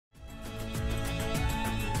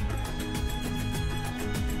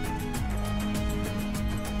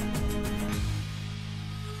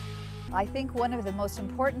I think one of the most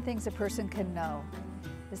important things a person can know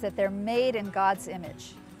is that they're made in God's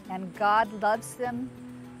image, and God loves them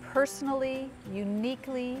personally,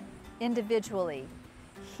 uniquely, individually.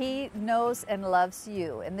 He knows and loves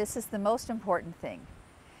you, and this is the most important thing.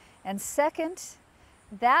 And second,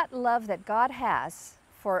 that love that God has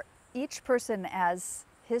for each person as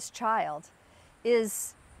His child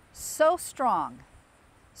is so strong,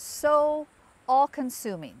 so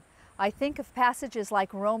all-consuming. I think of passages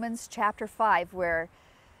like Romans chapter 5, where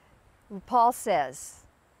Paul says,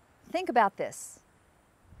 think about this.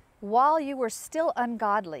 While you were still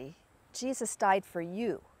ungodly, Jesus died for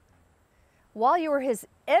you. While you were His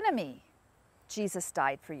enemy, Jesus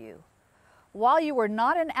died for you. While you were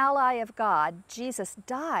not an ally of God, Jesus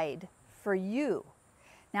died for you.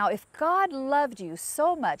 Now, if God loved you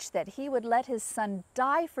so much that He would let His Son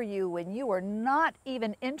die for you when you were not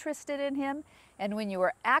even interested in Him and when you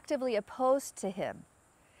were actively opposed to Him,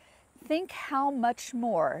 think how much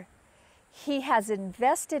more He has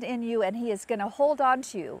invested in you, and He is going to hold on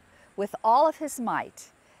to you with all of His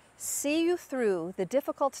might, see you through the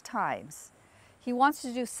difficult times. He wants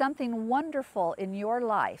to do something wonderful in your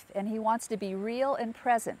life, and He wants to be real and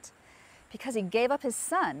present because He gave up His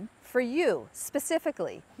Son for you,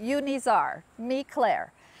 specifically, you Nizar, me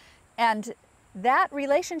Claire. And that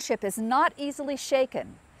relationship is not easily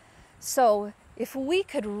shaken. So if we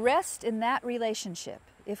could rest in that relationship,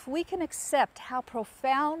 if we can accept how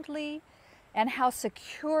profoundly and how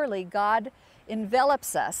securely God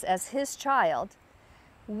envelops us as His child,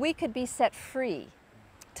 we could be set free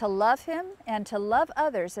to love Him and to love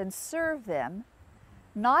others and serve them,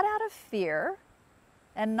 not out of fear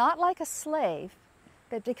and not like a slave,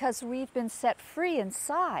 but because we've been set free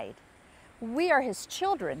inside. We are His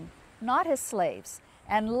children, not His slaves.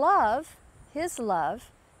 And love, His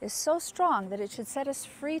love, is so strong that it should set us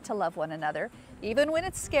free to love one another, even when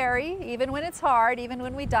it's scary, even when it's hard, even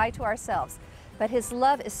when we die to ourselves. But His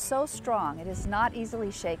love is so strong, it is not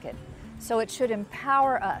easily shaken. So it should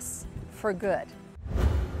empower us for good.